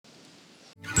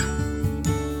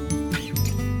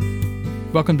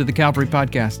Welcome to the Calvary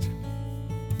Podcast,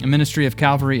 a ministry of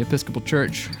Calvary Episcopal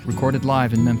Church, recorded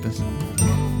live in Memphis.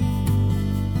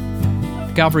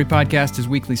 The Calvary Podcast is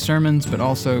weekly sermons, but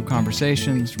also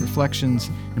conversations, reflections,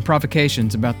 and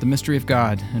provocations about the mystery of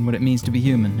God and what it means to be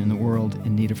human in the world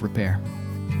in need of repair.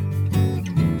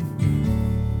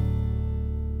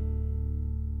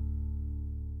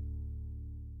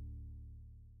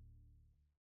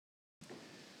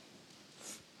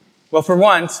 Well, for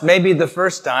once, maybe the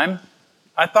first time,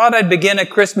 I thought I'd begin a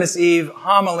Christmas Eve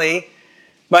homily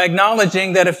by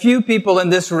acknowledging that a few people in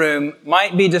this room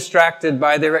might be distracted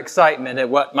by their excitement at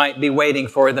what might be waiting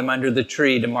for them under the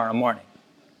tree tomorrow morning.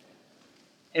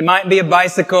 It might be a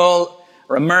bicycle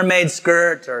or a mermaid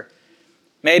skirt or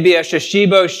maybe a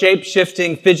Shishibo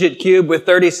shape-shifting fidget cube with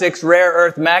 36 rare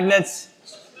earth magnets.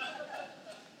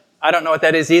 I don't know what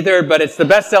that is either, but it's the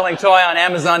best-selling toy on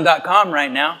Amazon.com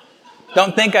right now.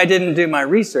 Don't think I didn't do my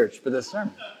research for this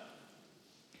sermon.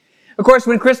 Of course,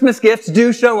 when Christmas gifts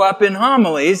do show up in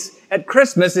homilies, at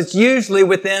Christmas it's usually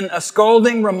within a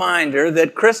scolding reminder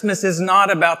that Christmas is not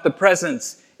about the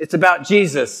presents, it's about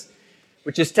Jesus,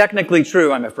 which is technically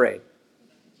true, I'm afraid.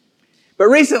 But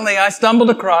recently I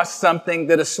stumbled across something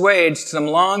that assuaged some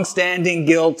long-standing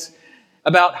guilt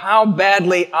about how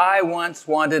badly I once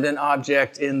wanted an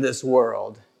object in this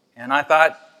world. And I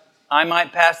thought I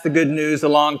might pass the good news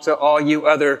along to all you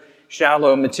other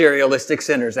shallow materialistic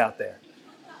sinners out there.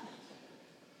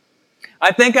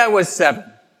 I think I was 7,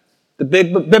 the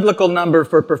biblical number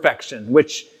for perfection,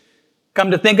 which,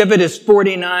 come to think of it, is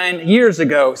 49 years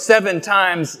ago. 7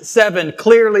 times 7,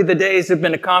 clearly the days have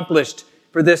been accomplished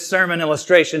for this sermon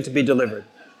illustration to be delivered.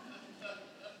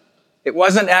 It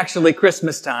wasn't actually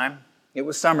Christmas time, it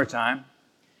was summertime,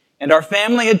 and our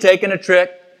family had taken a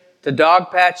trip to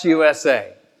Dogpatch,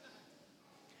 USA.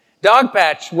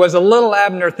 Dogpatch was a Little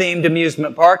Abner-themed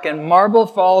amusement park in Marble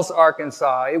Falls,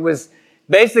 Arkansas. It was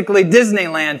basically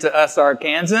Disneyland to us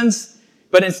Arkansans,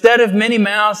 but instead of Minnie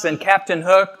Mouse and Captain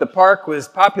Hook, the park was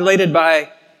populated by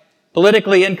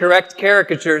politically incorrect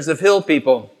caricatures of hill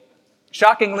people.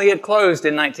 Shockingly, it closed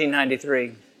in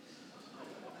 1993.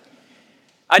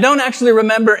 I don't actually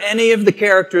remember any of the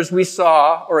characters we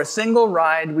saw or a single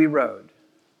ride we rode.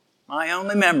 My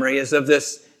only memory is of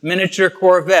this miniature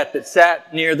Corvette that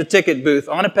sat near the ticket booth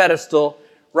on a pedestal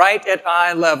right at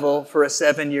eye level for a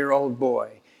 7-year-old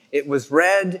boy. It was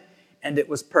red, and it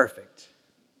was perfect.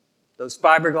 Those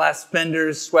fiberglass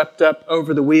fenders swept up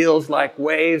over the wheels like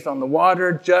waves on the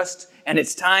water, and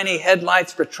its tiny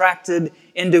headlights retracted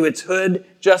into its hood,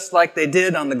 just like they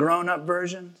did on the grown-up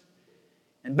versions.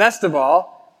 And best of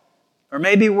all, or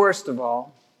maybe worst of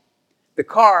all, the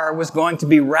car was going to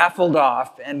be raffled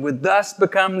off and would thus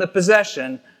become the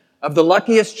possession of the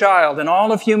luckiest child in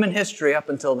all of human history up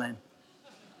until then.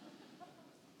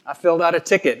 I filled out a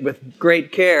ticket with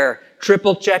great care,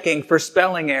 triple checking for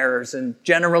spelling errors and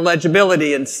general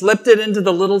legibility, and slipped it into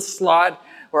the little slot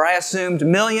where I assumed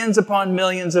millions upon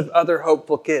millions of other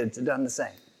hopeful kids had done the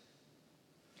same.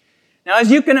 Now,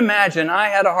 as you can imagine, I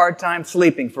had a hard time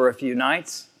sleeping for a few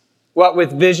nights, what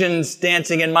with visions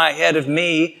dancing in my head of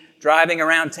me driving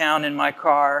around town in my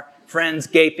car, friends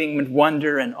gaping with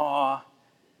wonder and awe.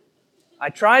 I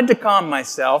tried to calm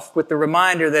myself with the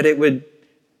reminder that it would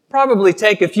probably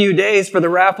take a few days for the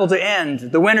raffle to end,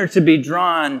 the winner to be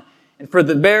drawn, and for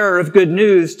the bearer of good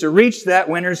news to reach that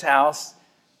winner's house,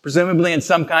 presumably in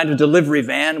some kind of delivery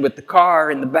van with the car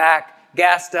in the back,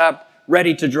 gassed up,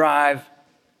 ready to drive.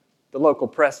 The local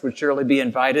press would surely be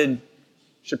invited.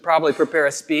 Should probably prepare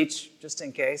a speech, just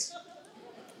in case.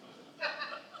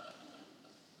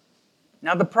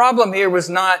 Now, the problem here was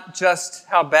not just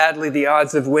how badly the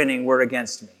odds of winning were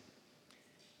against me.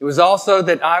 It was also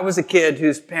that I was a kid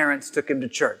whose parents took him to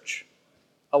church.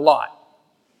 A lot.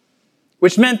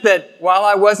 Which meant that while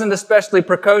I wasn't especially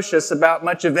precocious about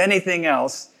much of anything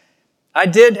else, I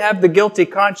did have the guilty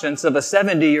conscience of a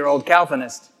 70-year-old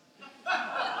Calvinist.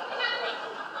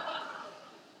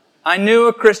 I knew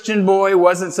a Christian boy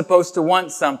wasn't supposed to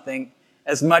want something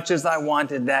as much as I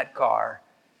wanted that car,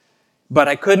 but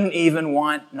I couldn't even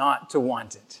want not to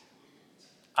want it.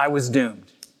 I was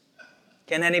doomed.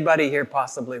 Can anybody here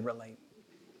possibly relate?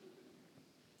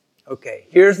 Okay,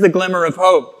 here's the glimmer of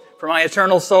hope for my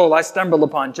eternal soul I stumbled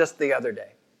upon just the other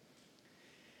day.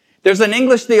 There's an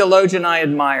English theologian I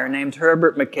admire named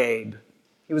Herbert McCabe.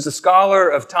 He was a scholar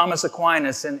of Thomas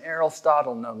Aquinas and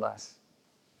Aristotle, no less.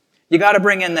 You got to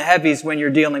bring in the heavies when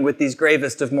you're dealing with these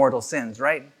gravest of mortal sins,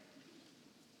 right?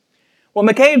 Well,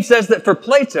 McCabe says that for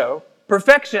Plato,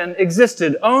 perfection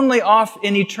existed only off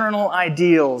in eternal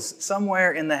ideals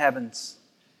somewhere in the heavens.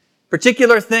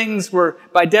 Particular things were,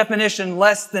 by definition,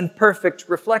 less than perfect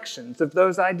reflections of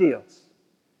those ideals.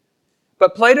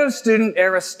 But Plato's student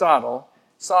Aristotle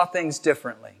saw things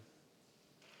differently.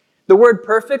 The word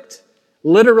perfect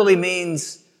literally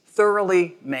means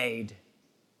thoroughly made.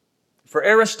 For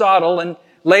Aristotle, and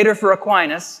later for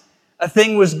Aquinas, a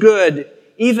thing was good,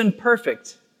 even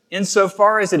perfect,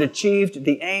 insofar as it achieved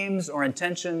the aims or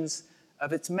intentions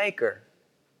of its maker.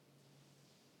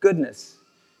 Goodness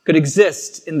could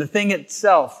exist in the thing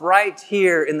itself, right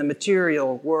here in the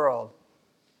material world.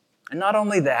 And not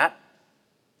only that,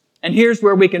 and here's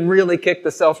where we can really kick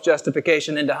the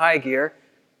self-justification into high gear,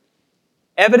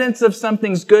 evidence of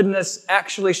something's goodness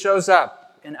actually shows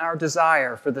up in our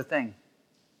desire for the thing.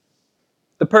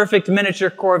 The perfect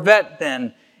miniature Corvette,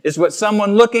 then, is what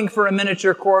someone looking for a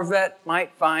miniature Corvette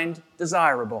might find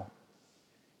desirable.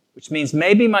 Which means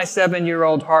maybe my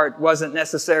 7-year-old heart wasn't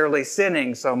necessarily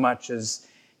sinning so much as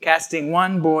casting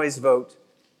one boy's vote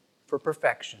for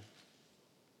perfection.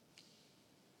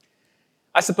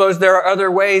 I suppose there are other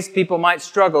ways people might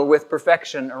struggle with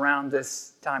perfection around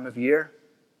this time of year.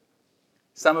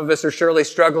 Some of us are surely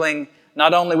struggling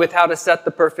not only with how to set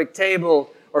the perfect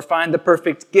table or find the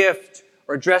perfect gift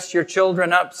or dress your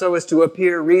children up so as to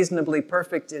appear reasonably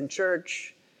perfect in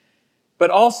church, but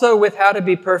also with how to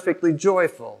be perfectly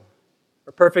joyful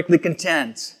or perfectly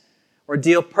content or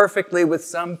deal perfectly with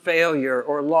some failure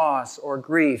or loss or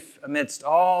grief amidst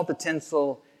all the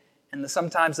tinsel and the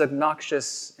sometimes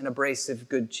obnoxious and abrasive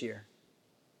good cheer.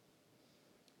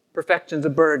 Perfection's a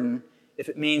burden if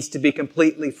it means to be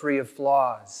completely free of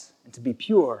flaws and to be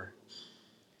pure.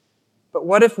 But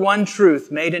what if one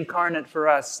truth made incarnate for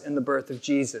us in the birth of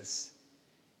Jesus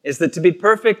is that to be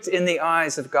perfect in the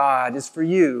eyes of God is for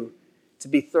you to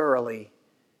be thoroughly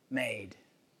made?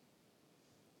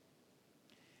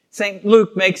 St.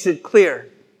 Luke makes it clear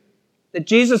that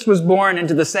Jesus was born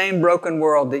into the same broken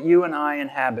world that you and I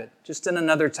inhabit, just in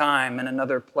another time and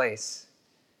another place.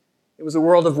 It was a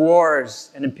world of wars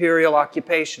and imperial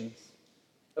occupations,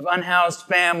 of unhoused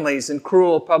families and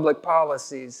cruel public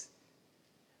policies.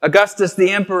 Augustus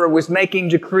the emperor was making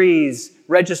decrees,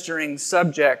 registering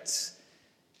subjects.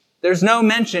 There's no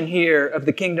mention here of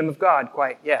the kingdom of God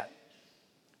quite yet.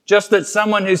 Just that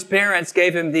someone whose parents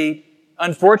gave him the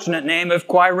unfortunate name of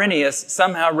Quirinius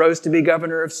somehow rose to be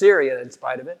governor of Syria in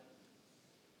spite of it.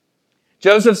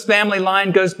 Joseph's family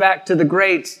line goes back to the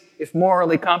great, if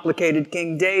morally complicated,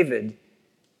 King David.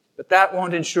 But that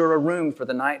won't ensure a room for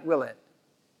the night, will it?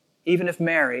 Even if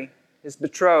Mary, his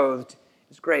betrothed,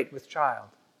 is great with child.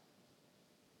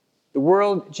 The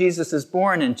world Jesus is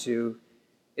born into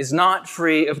is not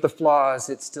free of the flaws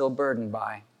it's still burdened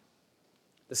by.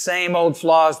 The same old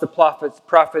flaws the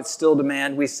prophets still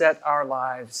demand we set our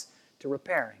lives to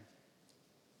repairing.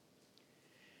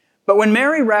 But when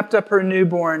Mary wrapped up her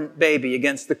newborn baby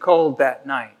against the cold that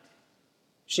night,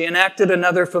 she enacted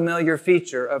another familiar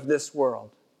feature of this world,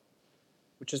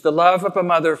 which is the love of a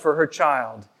mother for her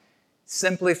child,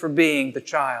 simply for being the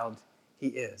child he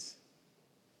is.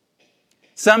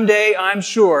 Someday, I'm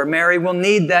sure, Mary will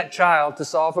need that child to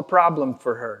solve a problem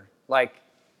for her, like,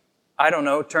 I don't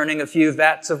know, turning a few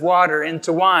vats of water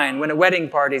into wine when a wedding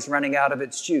party's running out of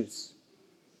its juice.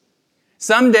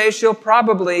 Someday she'll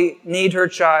probably need her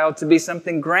child to be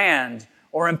something grand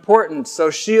or important, so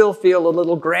she'll feel a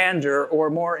little grander or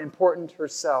more important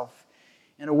herself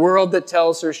in a world that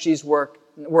tells her she's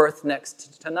worth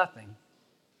next to nothing.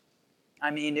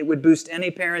 I mean, it would boost any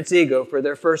parent's ego for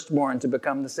their firstborn to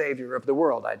become the savior of the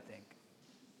world, I'd think.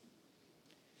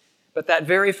 But that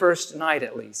very first night,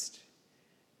 at least,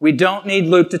 we don't need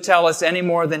Luke to tell us any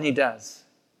more than he does,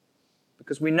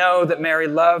 because we know that Mary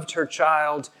loved her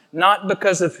child not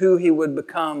because of who he would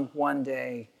become one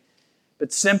day,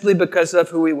 but simply because of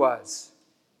who he was,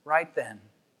 right then,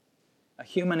 a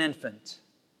human infant,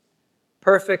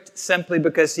 perfect simply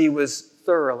because he was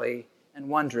thoroughly and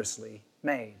wondrously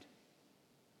made.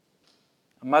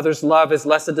 A mother's love is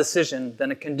less a decision than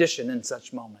a condition in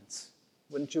such moments.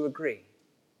 Wouldn't you agree?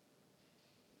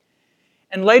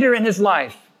 And later in his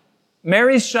life,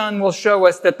 Mary's son will show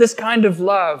us that this kind of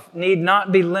love need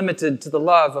not be limited to the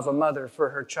love of a mother for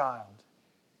her child.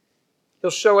 He'll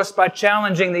show us by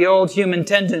challenging the old human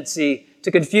tendency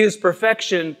to confuse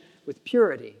perfection with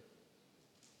purity.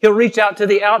 He'll reach out to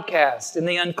the outcast and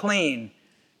the unclean,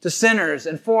 to sinners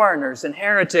and foreigners and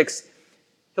heretics.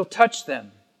 He'll touch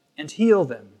them and heal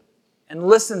them and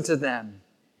listen to them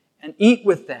and eat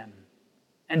with them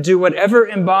and do whatever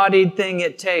embodied thing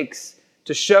it takes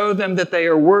to show them that they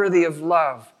are worthy of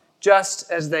love,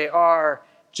 just as they are,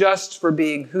 just for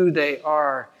being who they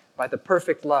are by the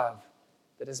perfect love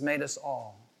that has made us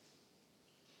all.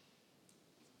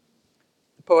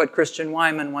 The poet Christian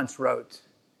Wyman once wrote,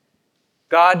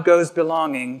 God goes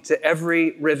belonging to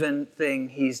every riven thing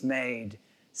he's made.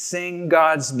 Sing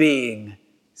God's being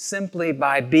simply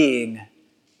by being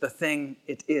the thing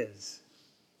it is.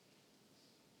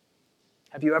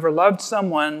 Have you ever loved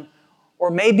someone,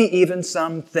 or maybe even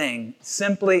something,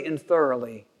 simply and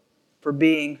thoroughly for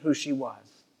being who she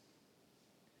was?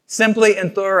 Simply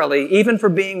and thoroughly, even for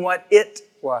being what it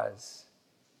was.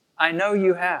 I know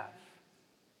you have.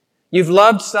 You've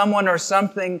loved someone or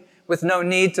something with no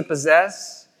need to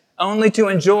possess, only to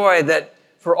enjoy that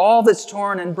for all that's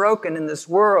torn and broken in this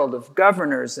world of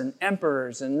governors and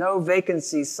emperors and no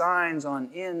vacancy signs on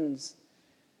inns,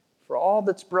 for all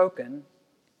that's broken,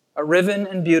 a riven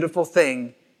and beautiful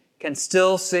thing can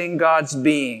still sing God's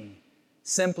being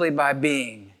simply by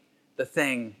being the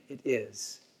thing it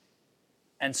is.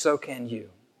 And so can you.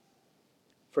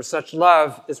 For such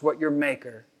love is what your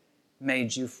Maker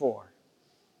made you for.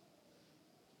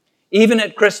 Even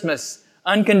at Christmas,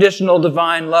 unconditional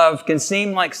divine love can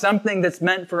seem like something that's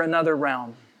meant for another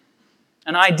realm,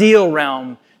 an ideal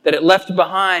realm that it left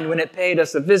behind when it paid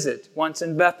us a visit once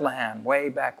in Bethlehem way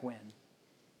back when.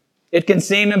 It can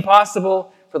seem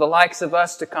impossible for the likes of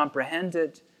us to comprehend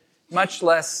it, much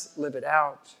less live it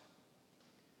out.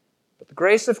 But the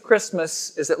grace of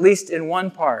Christmas is, at least in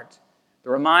one part, the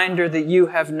reminder that you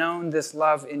have known this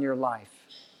love in your life,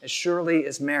 as surely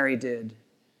as Mary did,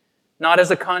 not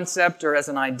as a concept or as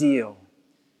an ideal,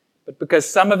 but because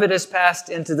some of it has passed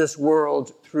into this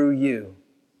world through you.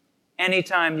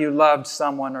 Anytime you loved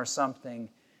someone or something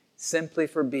simply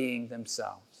for being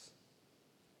themselves.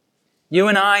 You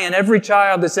and I and every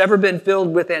child that's ever been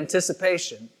filled with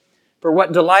anticipation for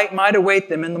what delight might await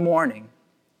them in the morning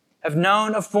have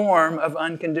known a form of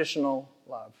unconditional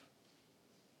love.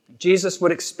 Jesus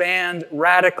would expand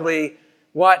radically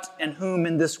what and whom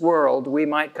in this world we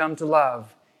might come to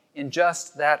love in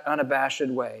just that unabashed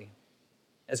way,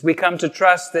 as we come to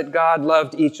trust that God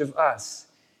loved each of us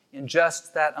in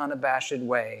just that unabashed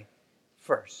way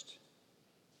first.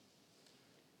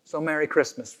 So Merry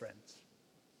Christmas, friends.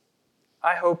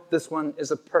 I hope this one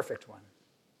is a perfect one.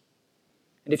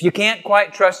 And if you can't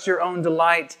quite trust your own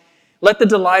delight, let the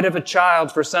delight of a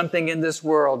child for something in this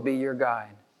world be your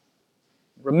guide.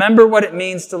 Remember what it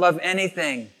means to love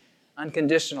anything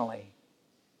unconditionally.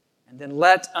 And then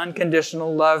let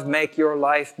unconditional love make your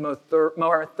life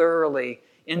more thoroughly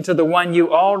into the one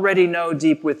you already know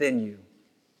deep within you.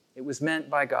 It was meant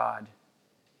by God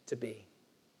to be.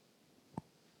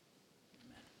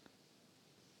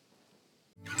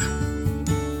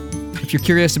 If you're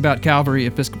curious about Calvary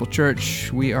Episcopal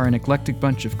Church, we are an eclectic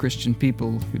bunch of Christian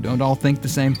people who don't all think the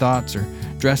same thoughts or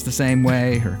dress the same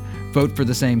way or vote for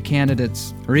the same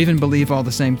candidates or even believe all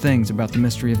the same things about the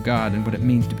mystery of God and what it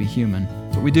means to be human.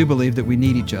 But we do believe that we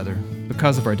need each other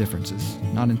because of our differences,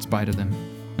 not in spite of them,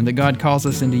 and that God calls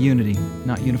us into unity,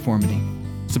 not uniformity.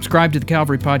 Subscribe to the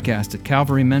Calvary Podcast at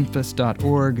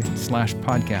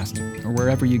calvarymemphis.org/podcast or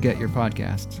wherever you get your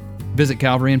podcasts. Visit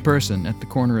Calvary in person at the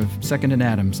corner of 2nd and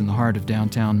Adams in the heart of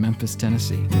downtown Memphis,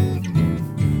 Tennessee.